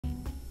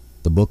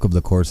The book of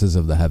the courses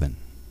of the heaven,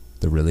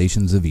 the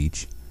relations of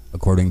each,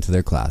 according to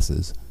their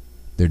classes,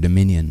 their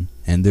dominion,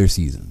 and their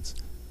seasons,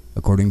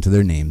 according to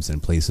their names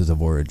and places of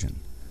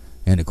origin,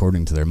 and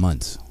according to their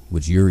months,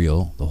 which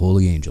Uriel, the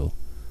holy angel,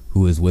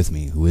 who is with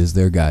me, who is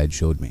their guide,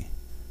 showed me.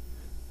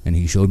 And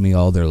he showed me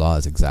all their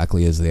laws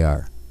exactly as they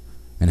are,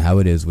 and how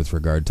it is with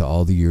regard to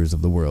all the years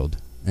of the world,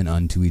 and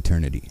unto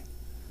eternity,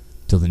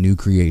 till the new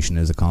creation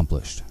is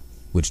accomplished,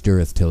 which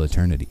dureth till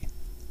eternity.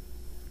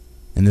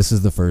 And this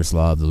is the first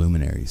law of the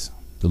luminaries.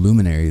 The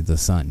luminary, the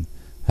sun,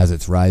 has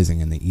its rising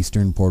in the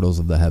eastern portals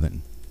of the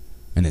heaven,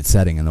 and its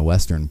setting in the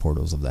western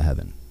portals of the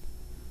heaven.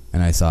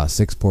 And I saw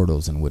 6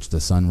 portals in which the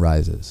sun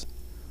rises,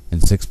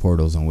 and 6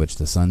 portals in which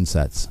the sun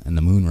sets, and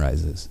the moon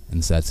rises,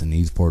 and sets in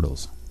these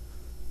portals.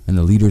 And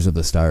the leaders of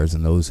the stars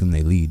and those whom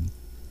they lead,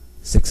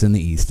 6 in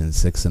the east and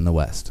 6 in the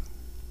west,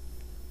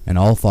 and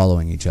all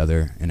following each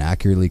other in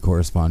accurately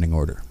corresponding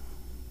order.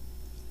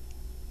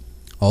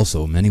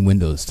 Also many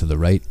windows to the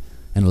right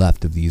and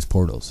left of these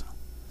portals.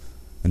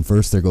 And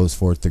first there goes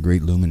forth the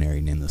great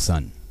luminary named the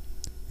sun,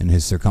 and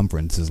his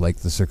circumference is like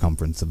the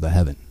circumference of the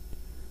heaven,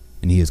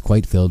 and he is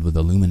quite filled with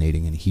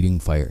illuminating and heating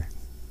fire.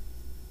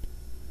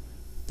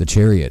 The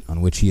chariot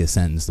on which he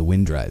ascends the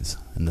wind drives,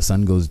 and the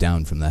sun goes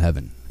down from the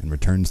heaven, and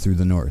returns through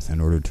the north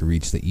in order to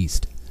reach the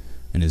east,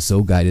 and is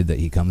so guided that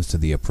he comes to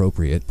the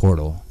appropriate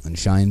portal, and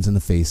shines in the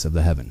face of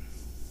the heaven.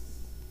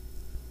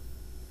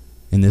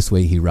 In this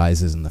way he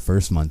rises in the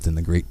first month in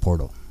the great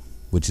portal,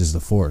 which is the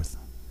 4th,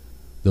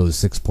 those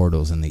 6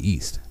 portals in the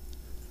east.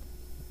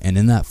 And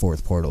in that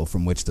 4th portal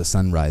from which the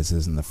sun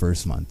rises in the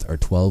first month are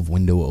 12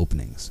 window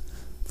openings,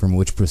 from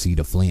which proceed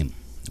a flame,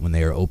 when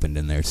they are opened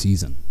in their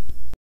season.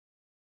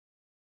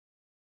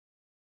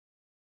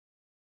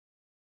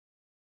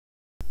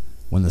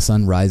 When the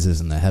sun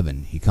rises in the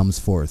heaven, he comes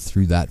forth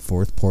through that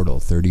 4th portal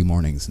 30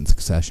 mornings in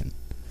succession,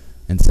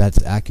 and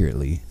sets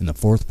accurately in the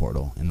 4th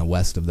portal in the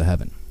west of the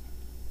heaven.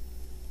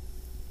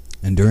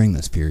 And during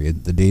this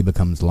period the day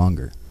becomes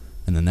longer,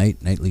 and the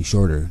night nightly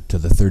shorter to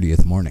the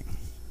 30th morning.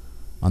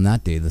 On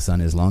that day the sun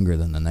is longer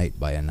than the night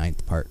by a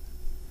 9th part,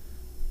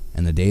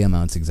 and the day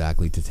amounts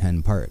exactly to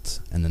 10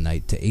 parts, and the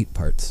night to 8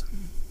 parts.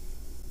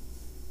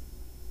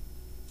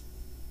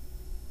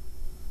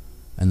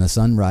 And the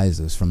sun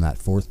rises from that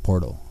 4th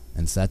portal,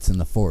 and sets in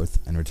the 4th,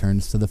 and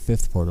returns to the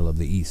 5th portal of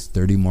the east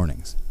 30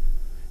 mornings,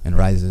 and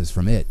rises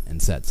from it,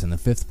 and sets in the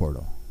 5th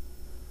portal.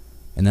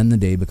 And then the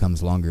day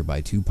becomes longer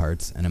by 2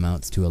 parts, and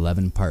amounts to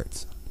 11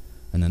 parts,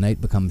 and the night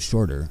becomes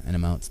shorter, and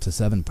amounts to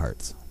 7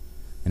 parts,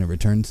 and it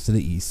returns to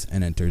the east,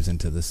 and enters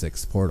into the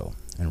 6th portal,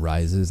 and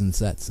rises and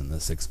sets in the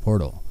 6th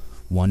portal,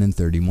 1 in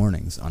 30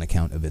 mornings, on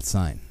account of its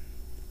sign.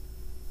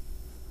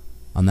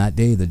 On that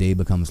day the day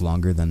becomes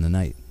longer than the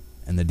night,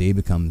 and the day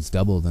becomes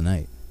double the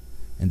night,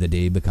 and the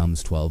day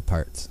becomes 12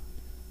 parts,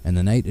 and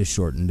the night is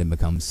shortened and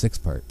becomes 6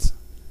 parts,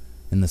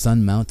 and the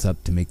sun mounts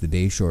up to make the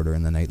day shorter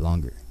and the night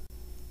longer.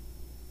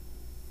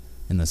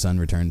 And the sun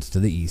returns to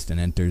the east and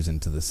enters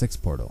into the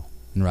 6th portal,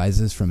 and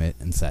rises from it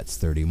and sets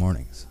 30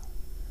 mornings.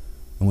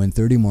 And when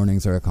 30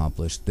 mornings are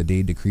accomplished, the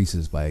day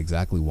decreases by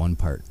exactly 1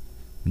 part,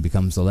 and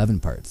becomes 11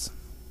 parts,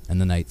 and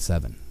the night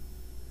 7.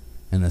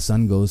 And the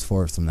sun goes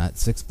forth from that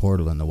 6th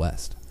portal in the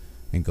west,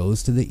 and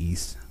goes to the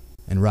east,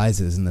 and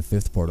rises in the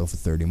 5th portal for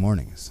 30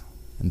 mornings,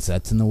 and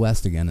sets in the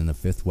west again in the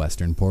 5th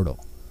western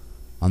portal.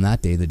 On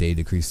that day the day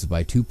decreases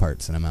by 2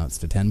 parts, and amounts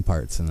to 10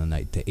 parts, and the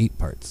night to 8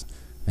 parts.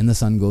 And the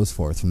sun goes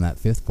forth from that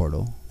 5th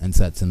portal, and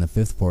sets in the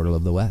 5th portal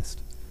of the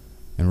west,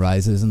 and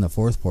rises in the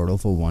 4th portal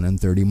for 1 in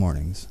 30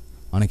 mornings,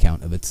 on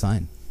account of its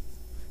sign,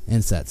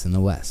 and sets in the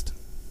west.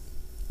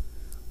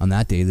 On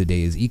that day the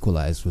day is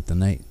equalized with the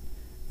night,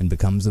 and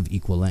becomes of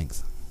equal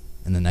length,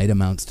 and the night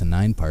amounts to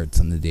 9 parts,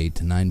 and the day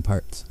to 9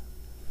 parts.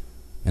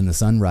 And the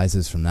sun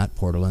rises from that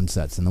portal and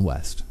sets in the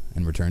west,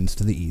 and returns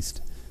to the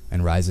east,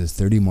 and rises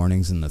 30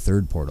 mornings in the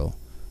 3rd portal,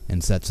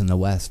 and sets in the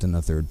west in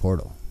the 3rd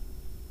portal.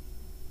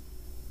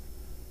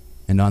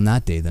 And on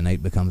that day the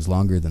night becomes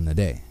longer than the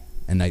day,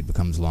 and night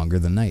becomes longer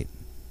than night,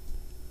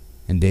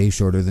 and day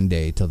shorter than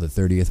day till the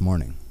 30th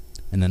morning,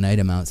 and the night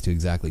amounts to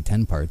exactly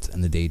 10 parts,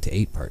 and the day to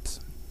 8 parts.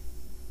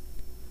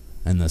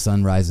 And the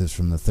sun rises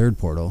from the 3rd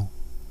portal,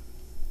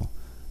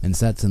 and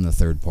sets in the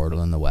 3rd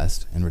portal in the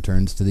west, and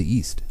returns to the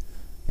east,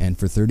 and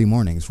for 30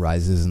 mornings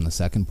rises in the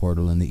 2nd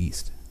portal in the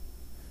east,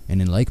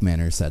 and in like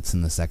manner sets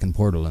in the 2nd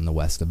portal in the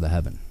west of the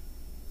heaven.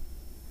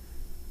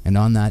 And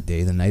on that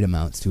day the night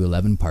amounts to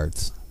 11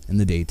 parts, and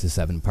the day to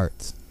 7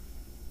 parts.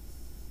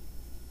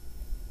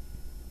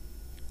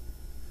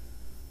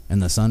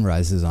 And the sun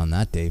rises on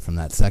that day from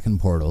that 2nd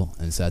portal,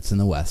 and sets in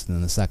the west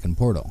in the 2nd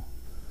portal,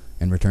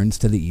 and returns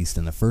to the east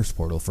in the 1st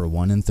portal for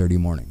 1 in 30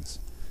 mornings,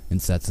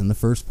 and sets in the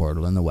 1st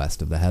portal in the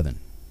west of the heaven.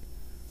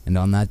 And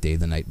on that day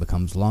the night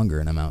becomes longer,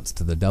 and amounts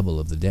to the double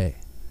of the day,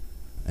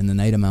 and the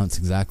night amounts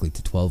exactly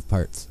to 12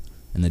 parts,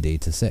 and the day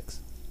to 6.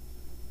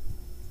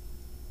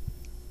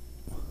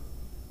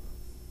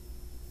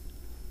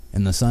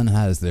 And the sun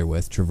has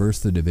therewith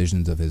traversed the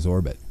divisions of his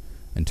orbit,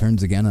 and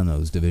turns again on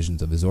those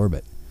divisions of his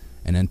orbit,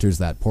 and enters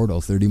that portal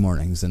 30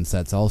 mornings, and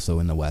sets also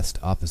in the west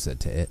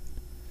opposite to it.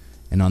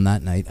 And on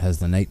that night has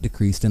the night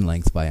decreased in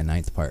length by a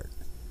 9th part,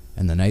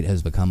 and the night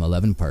has become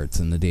 11 parts,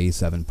 and the day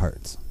 7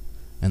 parts.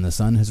 And the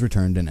sun has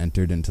returned and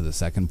entered into the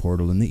 2nd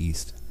portal in the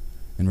east,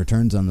 and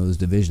returns on those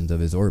divisions of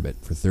his orbit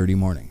for 30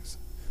 mornings,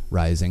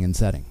 rising and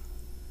setting.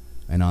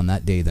 And on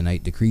that day the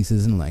night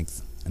decreases in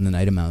length, and the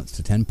night amounts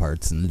to 10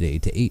 parts, and the day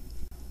to 8.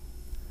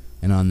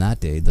 And on that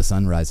day the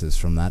sun rises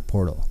from that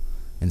portal,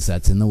 and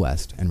sets in the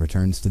west, and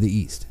returns to the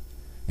east,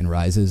 and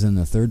rises in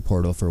the 3rd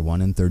portal for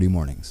 31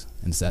 mornings,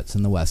 and sets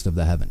in the west of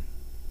the heaven.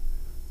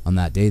 On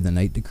that day the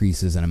night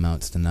decreases and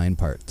amounts to 9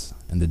 parts,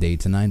 and the day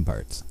to 9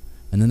 parts,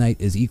 and the night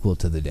is equal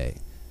to the day,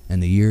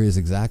 and the year is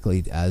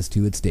exactly as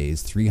to its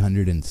days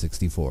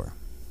 364.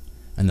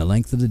 And the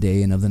length of the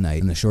day and of the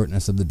night, and the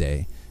shortness of the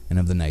day and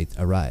of the night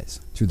arise.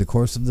 Through the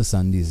course of the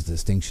sun these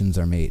distinctions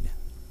are made.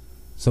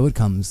 So it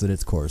comes that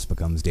its course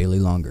becomes daily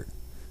longer,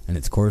 and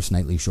its course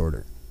nightly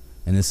shorter.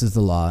 And this is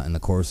the law and the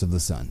course of the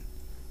sun.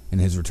 And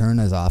his return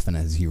as often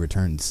as he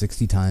returns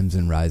 60 times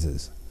and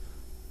rises,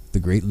 the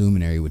great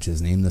luminary which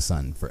is named the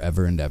sun for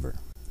ever and ever.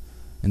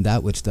 And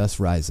that which thus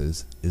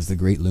rises is the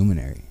great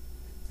luminary,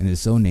 and is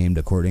so named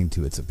according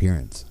to its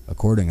appearance,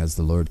 according as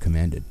the Lord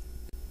commanded.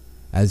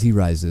 As he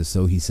rises,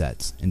 so he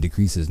sets, and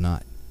decreases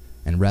not,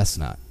 and rests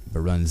not,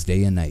 but runs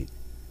day and night,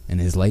 and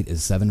his light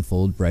is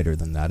 7-fold brighter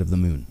than that of the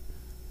moon.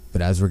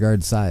 But as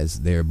regards size,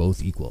 they are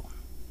both equal.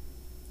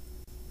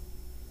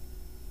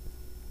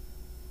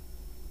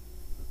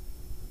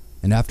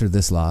 And after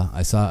this law,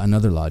 I saw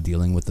another law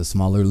dealing with the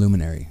smaller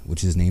luminary,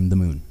 which is named the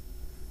moon.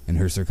 And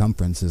her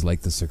circumference is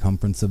like the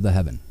circumference of the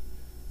heaven,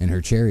 and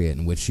her chariot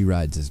in which she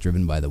rides is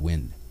driven by the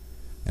wind,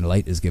 and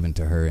light is given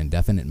to her in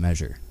definite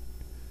measure.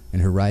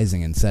 And her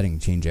rising and setting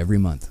change every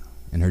month,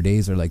 and her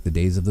days are like the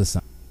days of the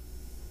sun.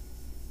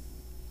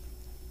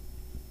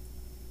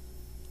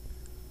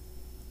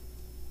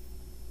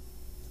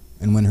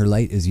 And when her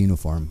light is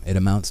uniform, it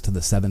amounts to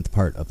the 7th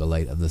part of the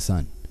light of the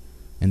sun,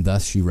 and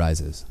thus she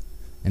rises.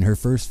 And her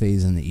first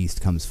phase in the east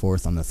comes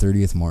forth on the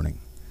 30th morning,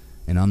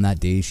 and on that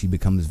day she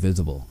becomes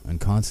visible, and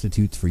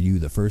constitutes for you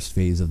the first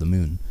phase of the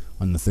moon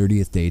on the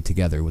 30th day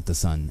together with the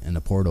sun in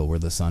the portal where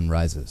the sun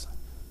rises.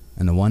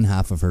 And the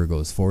 1/2 of her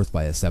goes forth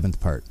by a 7th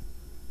part,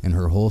 and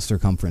her whole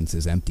circumference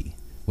is empty,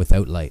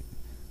 without light,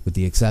 with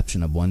the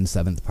exception of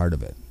 1/7 part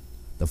of it,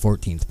 the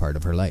 14th part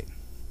of her light.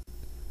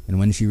 And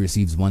when she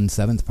receives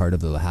 1/7 part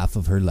of the half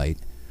of her light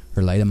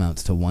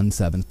amounts to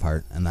 1/7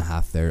 part and the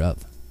half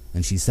thereof.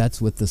 And she sets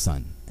with the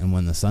sun, and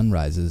when the sun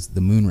rises,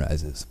 the moon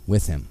rises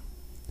with him,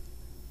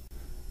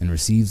 and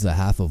receives the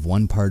half of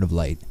 1 part of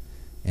light.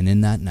 And in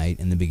that night,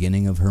 in the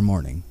beginning of her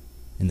morning,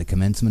 in the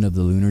commencement of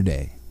the lunar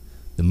day,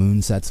 the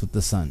moon sets with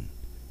the sun,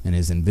 and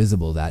is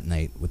invisible that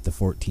night with the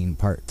 14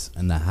 parts,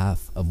 and the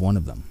half of 1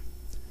 of them.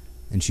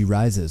 And she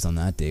rises on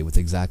that day with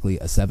exactly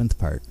a 7th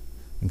part,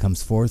 and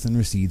comes forth and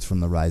recedes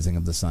from the rising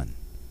of the sun.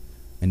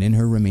 And in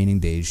her remaining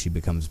days she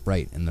becomes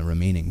bright in the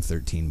remaining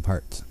 13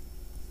 parts.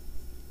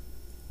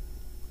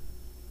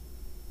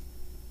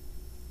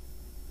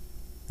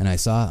 And I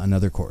saw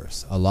another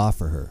course, a law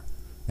for her,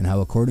 and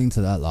how according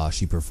to that law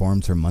she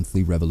performs her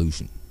monthly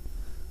revolution.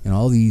 And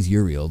all these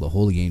Uriel, the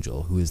holy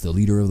angel, who is the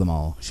leader of them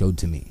all, showed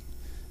to me,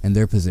 and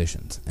their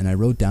positions, and I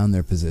wrote down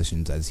their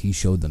positions as he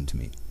showed them to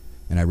me,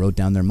 and I wrote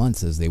down their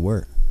months as they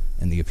were,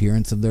 and the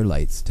appearance of their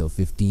lights, till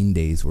 15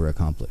 days were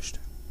accomplished.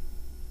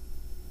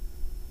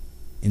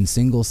 In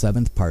single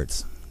 7th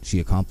parts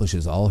she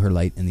accomplishes all her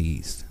light in the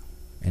east,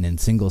 and in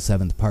single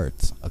 7th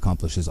parts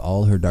accomplishes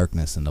all her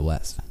darkness in the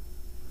west.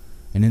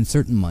 And in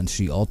certain months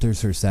she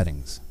alters her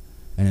settings,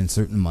 and in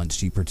certain months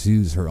she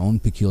pursues her own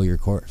peculiar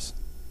course.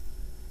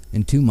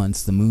 In 2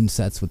 months the moon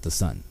sets with the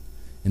sun,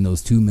 in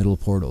those 2 middle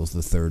portals,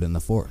 the 3rd and the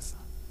 4th.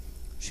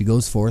 She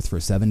goes forth for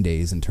 7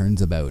 days and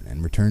turns about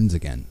and returns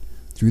again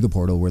through the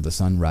portal where the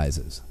sun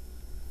rises,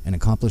 and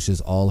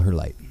accomplishes all her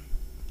light.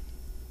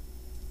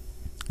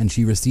 And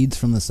she recedes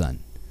from the sun,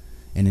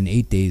 and in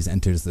 8 days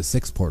enters the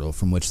 6th portal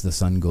from which the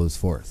sun goes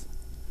forth.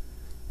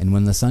 And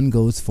when the sun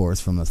goes forth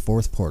from the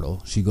 4th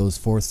portal, she goes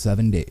forth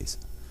 7 days,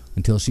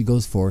 until she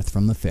goes forth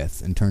from the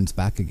 5th and turns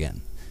back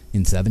again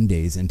in 7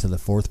 days into the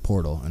 4th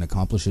portal and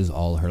accomplishes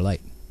all her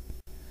light.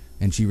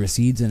 And she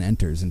recedes and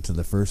enters into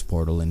the 1st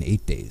portal in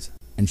 8 days,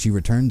 and she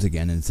returns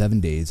again in 7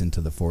 days into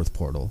the 4th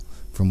portal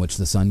from which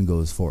the sun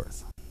goes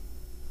forth.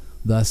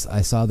 Thus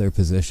I saw their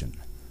position,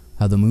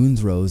 how the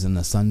moons rose and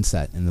the sun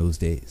set in those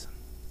days.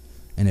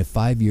 And if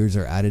 5 years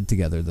are added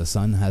together, the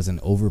sun has an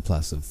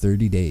overplus of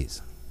 30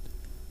 days.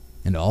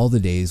 And all the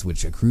days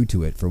which accrue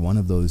to it for one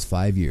of those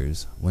 5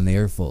 years, when they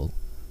are full,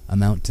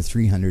 amount to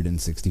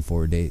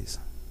 364 days.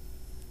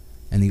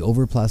 And the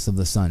overplus of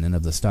the sun and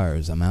of the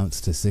stars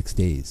amounts to 6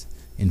 days.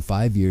 In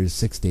 5 years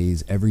 6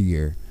 days every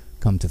year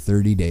come to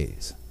 30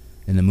 days,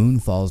 and the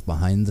moon falls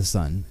behind the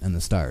sun and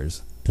the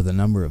stars to the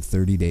number of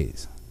 30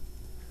 days.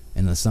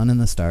 And the sun and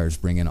the stars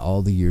bring in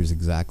all the years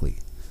exactly,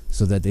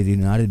 so that they do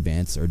not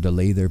advance or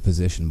delay their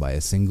position by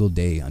a single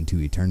day unto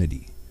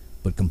eternity,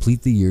 but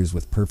complete the years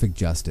with perfect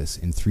justice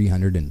in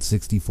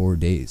 364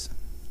 days.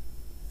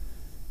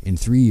 In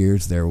 3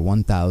 years there are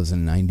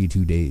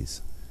 1,092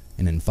 days,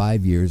 and in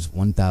 5 years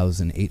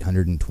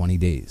 1,820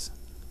 days,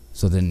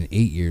 so that in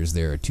 8 years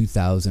there are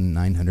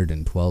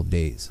 2,912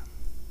 days.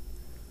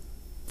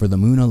 For the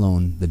moon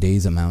alone, the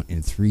days amount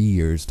in 3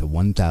 years to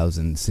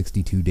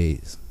 1,062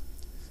 days,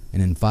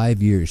 and in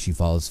 5 years she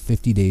falls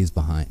 50 days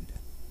behind.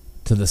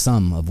 To the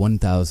sum of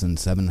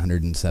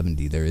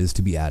 1,770 there is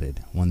to be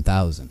added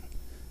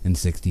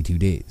 1,062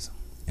 days,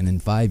 and in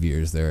 5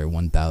 years there are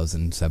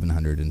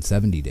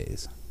 1,770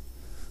 days,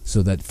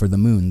 so that for the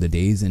moon the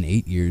days in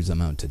 8 years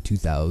amount to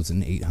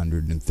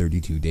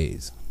 2,832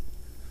 days.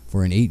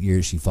 For in 8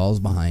 years she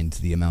falls behind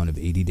to the amount of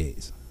 80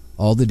 days.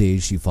 All the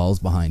days she falls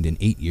behind in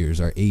 8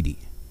 years are 80,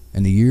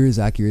 and the year is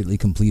accurately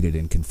completed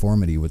in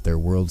conformity with their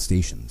world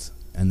stations,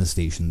 and the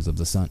stations of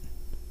the sun,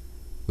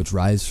 which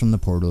rise from the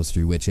portals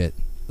through which it,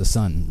 the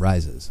sun,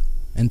 rises,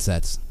 and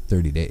sets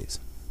 30 days.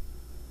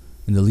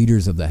 And the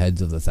leaders of the heads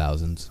of the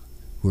thousands,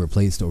 who are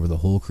placed over the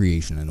whole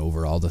creation and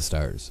over all the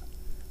stars,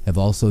 have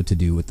also to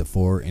do with the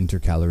 4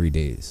 intercalary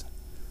days,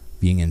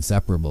 being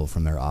inseparable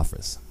from their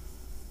office,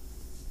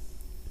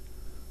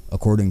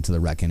 according to the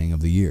reckoning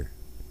of the year.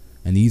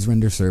 And these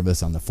render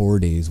service on the 4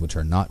 days which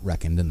are not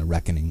reckoned in the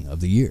reckoning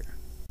of the year.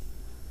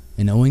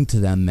 And owing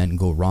to them men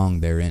go wrong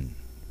therein,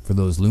 for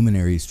those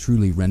luminaries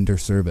truly render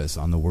service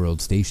on the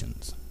world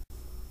stations.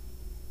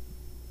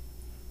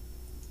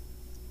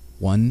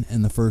 1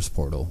 in the first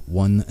portal,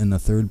 1 in the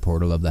third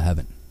portal of the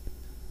heaven,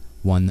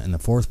 1 in the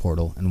fourth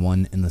portal, and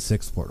 1 in the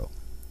sixth portal.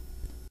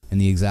 And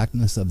the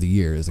exactness of the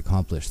year is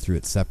accomplished through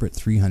its separate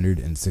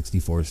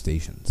 364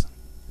 stations.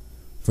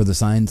 For the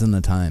signs and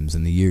the times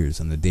and the years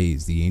and the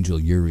days the angel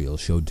Uriel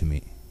showed to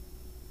me,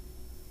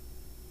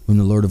 whom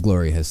the Lord of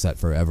glory has set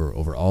forever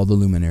over all the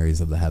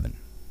luminaries of the heaven,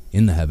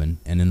 in the heaven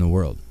and in the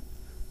world,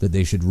 that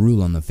they should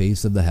rule on the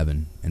face of the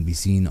heaven and be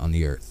seen on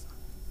the earth,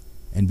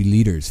 and be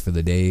leaders for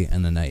the day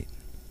and the night,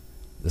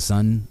 the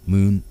sun,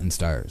 moon, and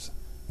stars,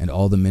 and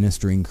all the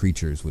ministering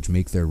creatures which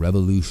make their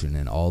revolution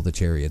in all the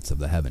chariots of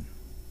the heaven.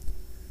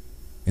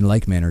 In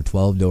like manner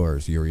 12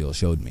 doors Uriel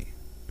showed me,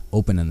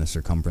 open in the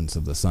circumference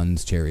of the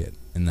sun's chariot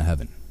in the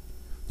heaven,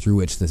 through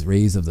which the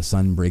rays of the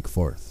sun break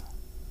forth.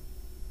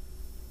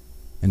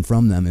 And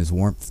from them is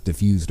warmth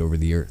diffused over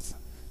the earth,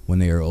 when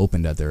they are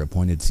opened at their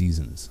appointed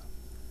seasons,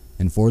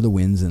 and for the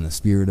winds and the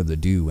spirit of the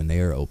dew when they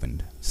are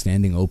opened,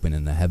 standing open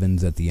in the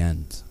heavens at the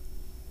ends.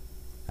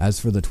 As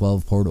for the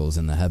 12 portals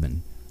in the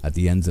heaven, at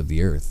the ends of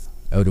the earth,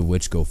 out of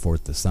which go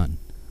forth the sun,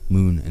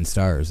 moon, and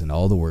stars, and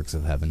all the works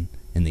of heaven,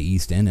 in the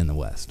east and in the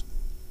west.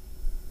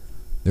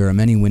 There are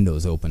many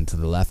windows open to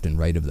the left and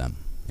right of them,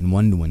 and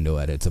one window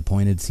at its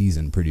appointed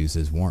season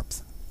produces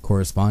warmth,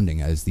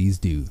 corresponding as these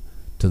do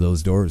to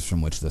those doors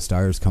from which the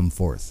stars come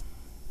forth,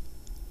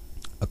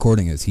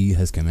 according as he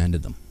has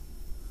commanded them,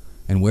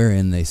 and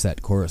wherein they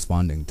set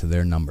corresponding to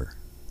their number.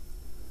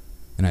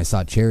 And I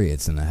saw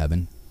chariots in the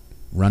heaven,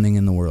 running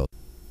in the world,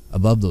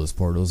 above those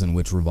portals in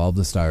which revolve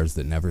the stars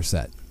that never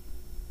set.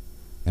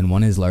 And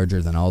one is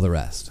larger than all the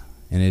rest,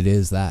 and it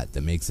is that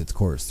makes its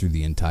course through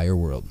the entire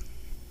world.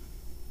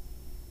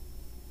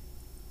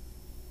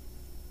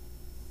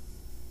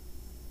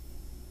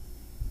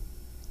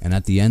 And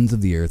at the ends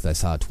of the earth I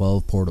saw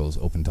 12 portals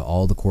open to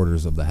all the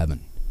quarters of the heaven,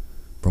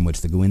 from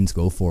which the winds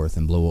go forth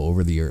and blow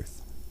over the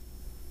earth.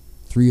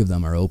 3 of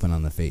them are open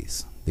on the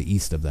face, the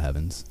east of the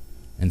heavens,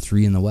 and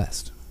 3 in the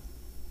west,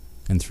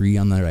 and 3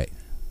 on the right,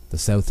 the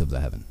south of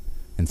the heaven,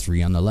 and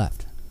 3 on the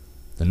left,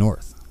 the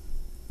north.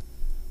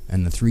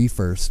 And the 3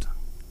 first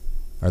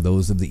are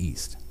those of the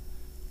east,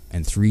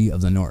 and 3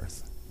 of the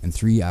north, and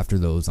 3 after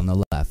those on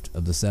the left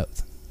of the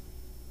south,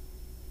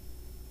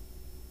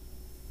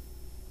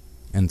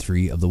 and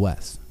 3 of the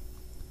west.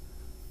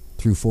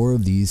 Through 4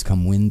 of these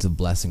come winds of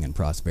blessing and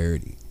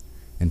prosperity,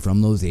 and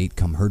from those 8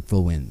 come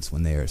hurtful winds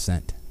when they are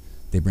sent.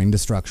 They bring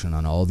destruction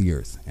on all the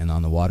earth, and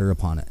on the water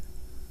upon it,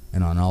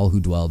 and on all who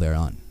dwell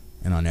thereon,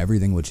 and on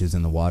everything which is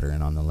in the water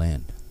and on the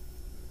land.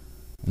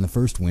 And the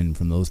first wind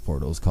from those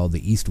portals, called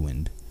the east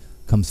wind,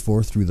 comes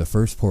forth through the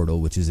first portal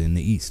which is in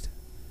the east,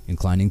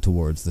 inclining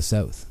towards the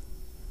south.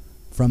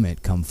 From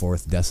it come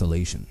forth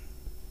desolation,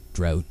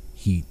 drought,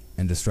 heat,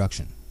 and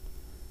destruction.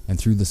 And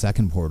through the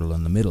second portal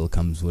in the middle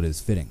comes what is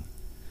fitting,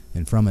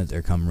 and from it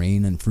there come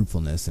rain and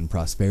fruitfulness and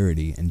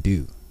prosperity and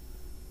dew.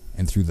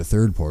 And through the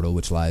third portal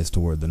which lies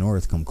toward the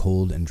north come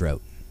cold and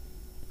drought.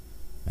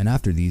 And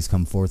after these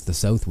come forth the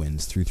south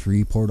winds through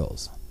 3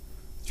 portals.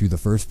 Through the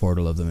first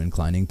portal of them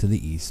inclining to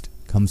the east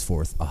comes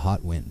forth a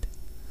hot wind,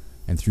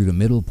 and through the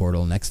middle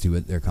portal next to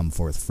it there come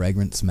forth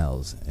fragrant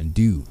smells, and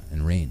dew,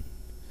 and rain,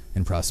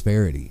 and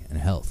prosperity, and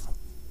health.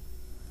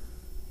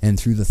 And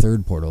through the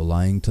third portal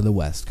lying to the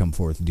west come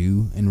forth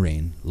dew, and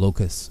rain,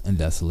 locusts, and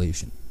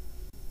desolation.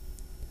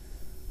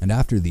 And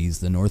after these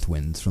the north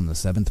winds from the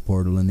 7th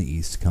portal in the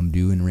east come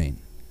dew and rain,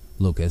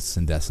 locusts,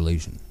 and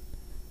desolation.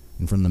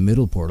 And from the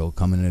middle portal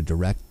come in a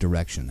direct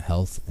direction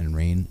health, and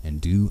rain, and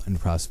dew, and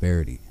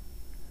prosperity.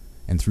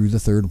 And through the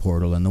third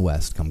portal in the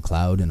west come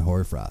cloud and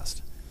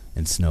hoarfrost,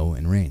 and snow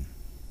and rain,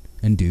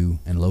 and dew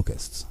and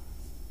locusts.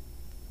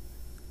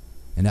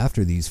 And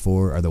after these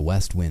 4 are the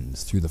west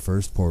winds through the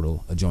first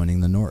portal adjoining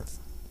the north,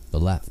 the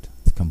left,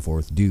 south come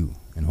forth dew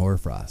and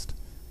hoarfrost,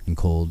 and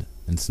cold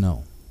and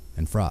snow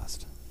and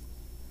frost.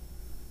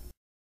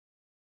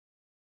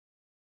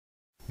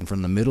 And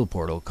from the middle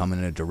portal come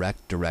in a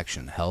direct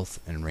direction health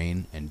and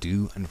rain and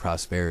dew and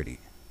prosperity.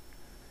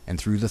 And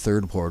through the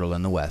third portal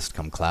in the west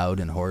come cloud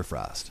and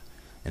hoarfrost,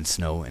 and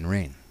snow and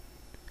rain,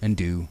 and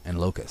dew and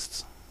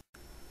locusts.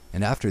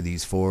 And after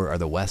these four are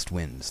the west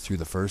winds through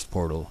the first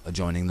portal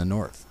adjoining the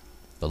north,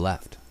 the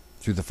left.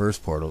 Through the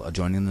first portal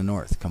adjoining the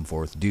north come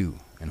forth dew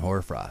and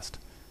hoarfrost,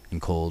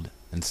 and cold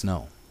and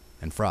snow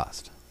and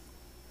frost.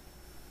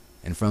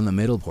 And from the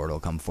middle portal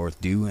come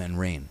forth dew and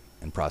rain,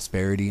 and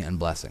prosperity and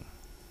blessing.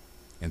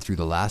 And through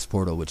the last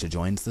portal which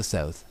adjoins the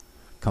south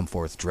come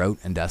forth drought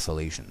and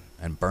desolation,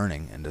 and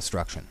burning and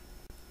destruction.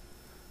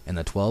 And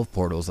the 12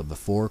 portals of the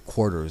 4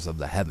 quarters of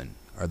the heaven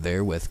are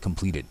therewith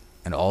completed,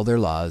 and all their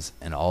laws,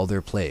 and all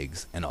their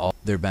plagues, and all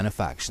their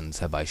benefactions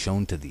have I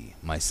shown to thee,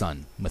 my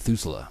son,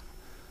 Methuselah.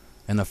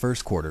 And the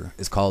first quarter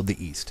is called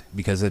the east,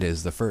 because it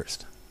is the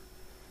first.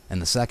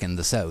 And the second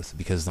the south,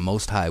 because the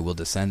Most High will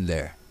descend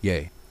there.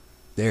 Yea,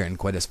 there in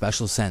quite a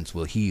special sense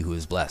will he who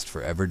is blessed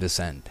forever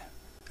descend.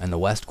 And the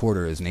west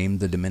quarter is named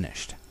the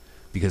diminished,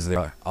 because there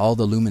are all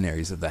the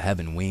luminaries of the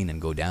heaven wane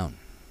and go down.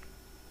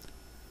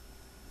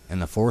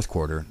 And the fourth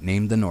quarter,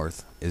 named the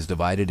north, is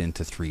divided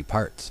into 3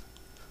 parts.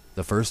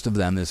 The first of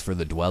them is for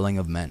the dwelling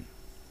of men,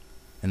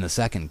 and the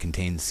second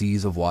contains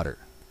seas of water,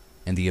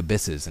 and the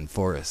abysses and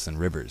forests and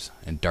rivers,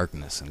 and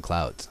darkness and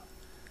clouds.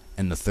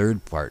 And the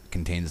third part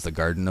contains the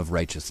garden of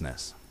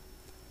righteousness.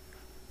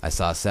 I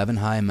saw 7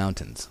 high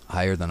mountains,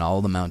 higher than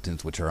all the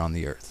mountains which are on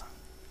the earth.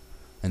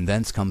 And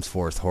thence comes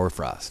forth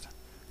hoarfrost,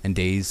 and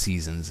days,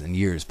 seasons, and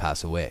years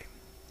pass away.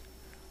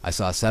 I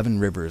saw 7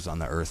 rivers on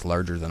the earth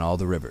larger than all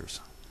the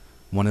rivers.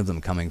 One of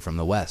them coming from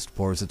the west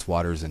pours its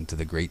waters into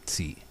the great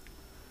sea.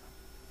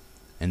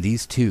 And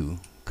these 2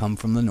 come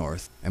from the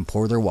north, and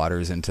pour their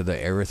waters into the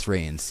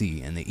Erythraean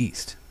Sea in the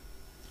east.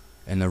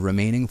 And the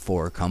remaining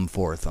 4 come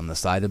forth on the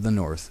side of the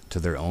north to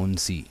their own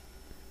sea,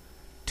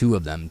 2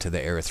 of them to the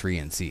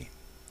Erythraean Sea,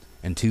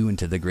 and 2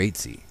 into the great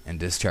sea, and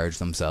discharge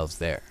themselves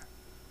there.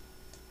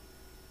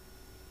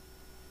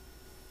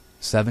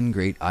 7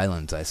 great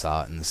islands I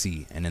saw in the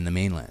sea and in the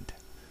mainland,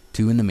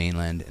 2 in the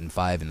mainland and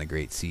 5 in the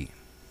great sea.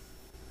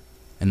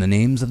 And the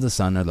names of the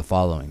sun are the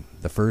following: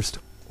 the first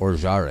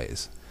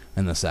Orjares,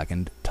 and the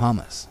second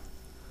Thomas.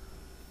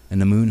 And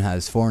the moon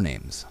has 4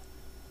 names.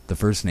 The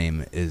first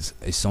name is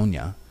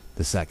Esonia,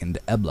 the second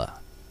Ebla,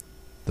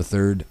 the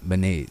third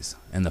Benez,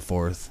 and the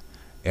fourth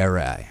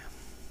Erai.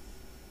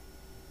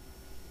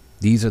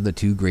 These are the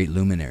 2 great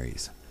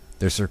luminaries.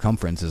 Their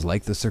circumference is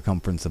like the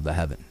circumference of the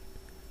heaven,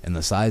 and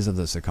the size of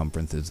the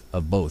circumferences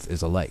of both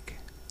is alike.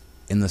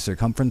 In the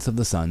circumference of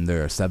the sun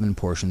there are 7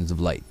 portions of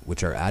light,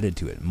 which are added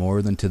to it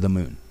more than to the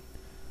moon.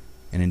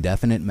 And in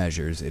definite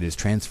measures it is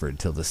transferred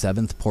till the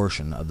 7th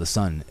portion of the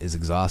sun is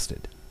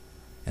exhausted.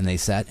 And they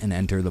set and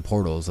enter the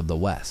portals of the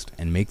west,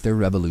 and make their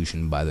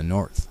revolution by the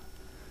north,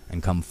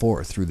 and come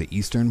forth through the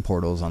eastern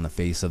portals on the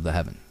face of the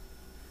heaven.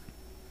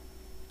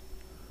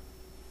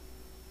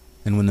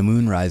 And when the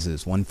moon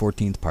rises,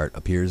 1/14th part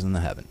appears in the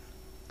heaven.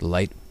 The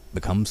light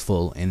becomes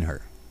full in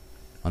her.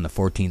 On the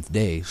 14th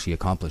day she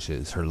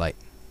accomplishes her light,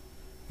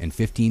 and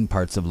 15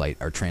 parts of light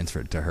are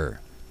transferred to her,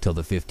 till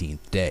the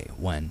 15th day,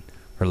 when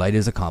her light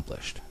is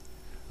accomplished,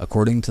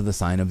 according to the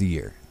sign of the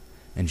year,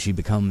 and she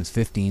becomes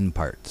 15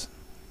 parts.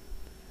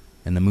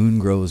 And the moon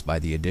grows by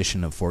the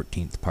addition of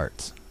 14th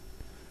parts,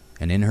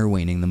 and in her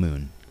waning the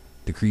moon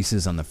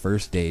decreases on the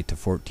first day to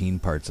 14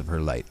 parts of her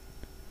light,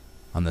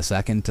 on the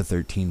second to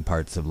 13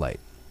 parts of light,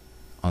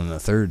 on the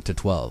third to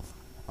 12,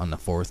 on the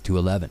fourth to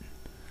 11,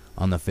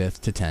 on the 5th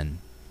to 10,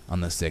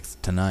 on the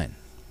 6th to 9,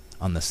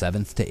 on the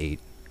 7th to 8,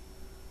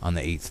 on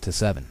the 8th to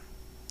 7,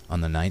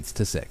 on the 9th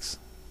to 6,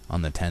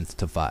 on the 10th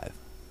to 5,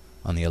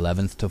 on the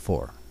 11th to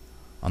 4,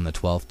 on the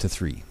 12th to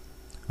 3,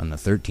 on the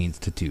 13th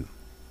to 2,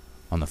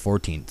 on the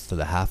 14th to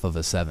the half of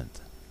a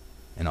 7th,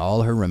 and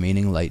all her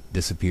remaining light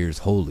disappears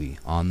wholly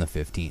on the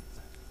 15th.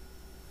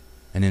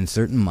 And in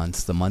certain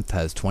months the month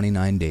has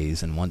 29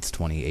 days, and once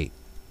 28.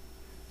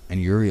 And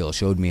Uriel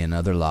showed me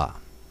another law,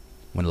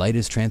 when light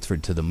is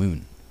transferred to the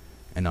moon,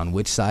 and on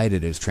which side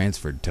it is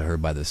transferred to her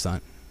by the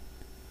sun.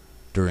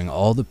 During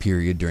all the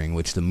period during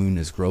which the moon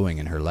is growing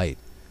in her light,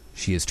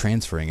 she is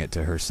transferring it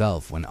to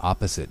herself when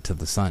opposite to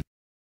the sun,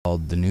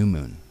 called the new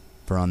moon,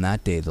 for on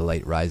that day the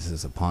light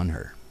rises upon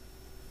her.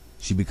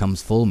 She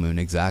becomes full moon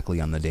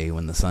exactly on the day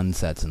when the sun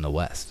sets in the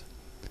west,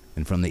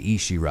 and from the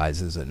east she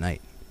rises at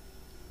night.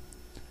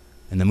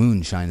 And the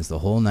moon shines the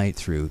whole night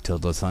through till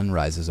the sun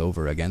rises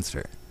over against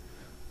her,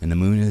 and the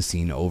moon is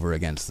seen over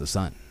against the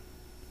sun.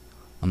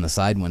 On the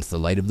side whence the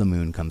light of the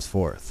moon comes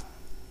forth,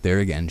 there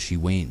again she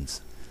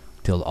wanes,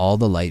 till all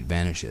the light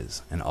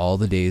vanishes, and all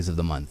the days of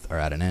the month are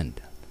at an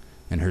end,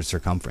 and her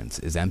circumference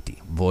is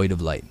empty, void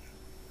of light.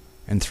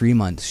 And 3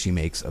 months she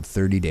makes of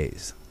 30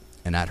 days,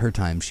 and at her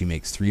time she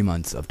makes 3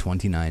 months of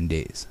 29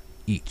 days,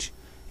 each,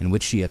 in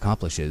which she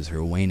accomplishes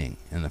her waning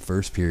in the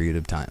first period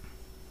of time.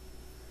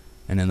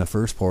 And in the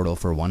first portal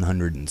for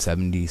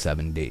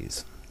 177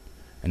 days,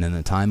 And in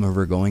the time of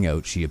her going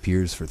out she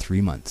appears for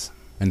 3 months,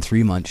 and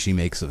 3 months she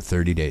makes of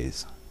 30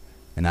 days,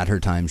 and at her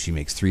time she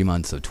makes 3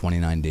 months of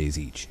 29 days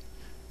each,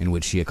 in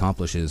which she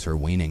accomplishes her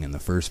waning in the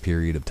first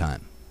period of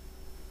time,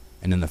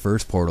 and in the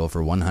first portal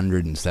for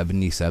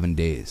 177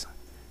 days,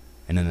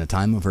 and in the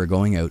time of her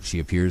going out she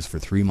appears for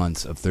 3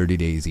 months of 30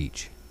 days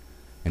each,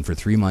 and for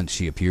 3 months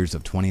she appears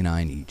of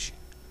 29 each.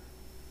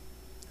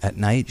 At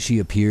night she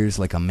appears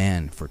like a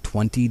man for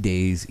 20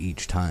 days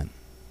each time,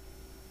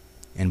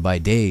 and by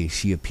day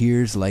she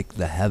appears like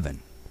the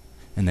heaven,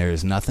 and there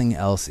is nothing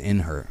else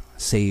in her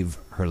save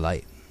her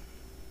light.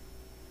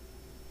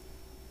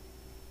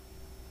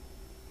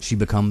 She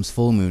becomes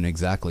full moon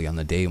exactly on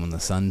the day when the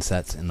sun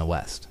sets in the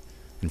west,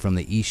 and from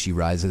the east she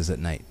rises at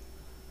night,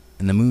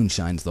 and the moon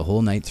shines the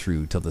whole night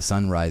through till the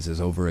sun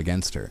rises over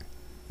against her,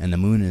 and the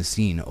moon is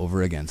seen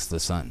over against the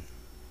sun.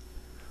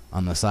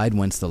 On the side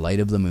whence the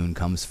light of the moon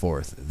comes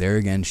forth, there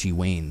again she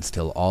wanes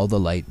till all the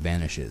light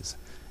vanishes,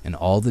 and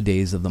all the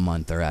days of the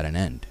month are at an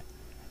end,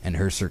 and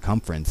her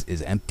circumference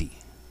is empty,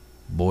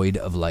 void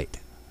of light.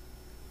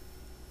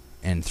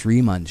 And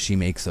 3 months she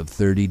makes of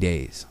 30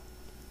 days,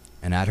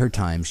 and at her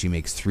time she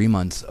makes 3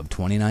 months of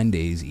 29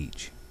 days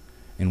each,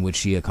 in which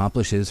she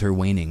accomplishes her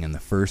waning in the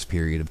first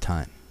period of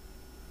time,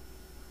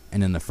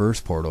 and in the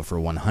first portal for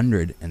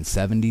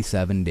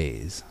 177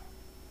 days.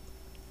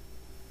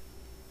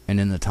 And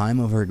in the time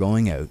of her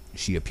going out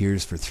she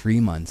appears for 3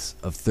 months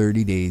of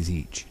 30 days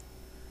each,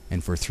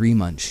 and for 3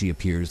 months she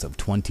appears of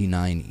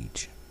 29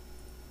 each.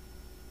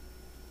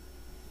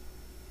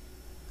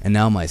 And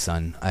now, my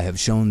son, I have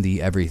shown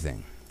thee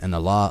everything, and the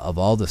law of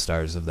all the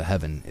stars of the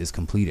heaven is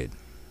completed.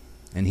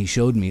 And he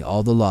showed me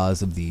all the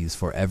laws of these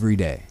for every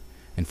day,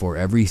 and for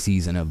every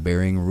season of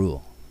bearing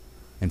rule,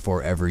 and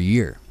for every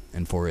year,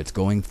 and for its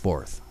going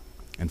forth,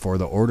 and for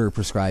the order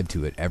prescribed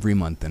to it every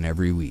month and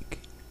every week,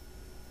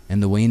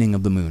 and the waning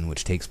of the moon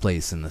which takes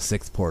place in the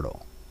 6th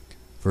portal.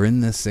 For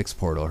in this 6th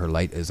portal her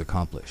light is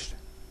accomplished,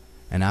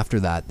 and after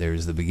that there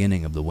is the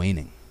beginning of the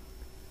waning.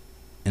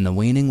 And the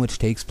waning which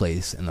takes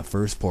place in the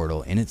 1st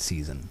portal in its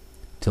season,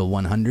 till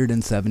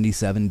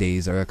 177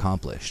 days are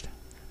accomplished,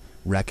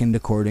 reckoned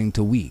according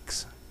to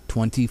weeks,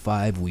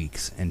 25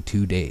 weeks and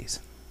 2 days.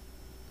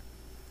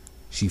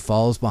 She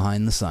falls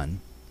behind the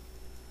sun,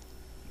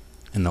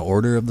 in the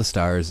order of the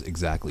stars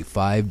exactly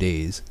 5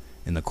 days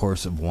in the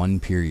course of one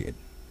period.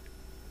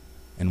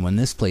 And when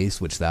this place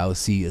which thou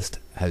seest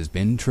has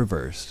been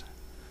traversed,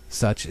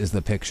 such is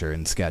the picture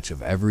and sketch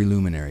of every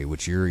luminary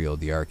which Uriel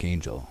the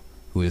archangel,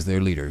 who is their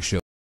leader, showed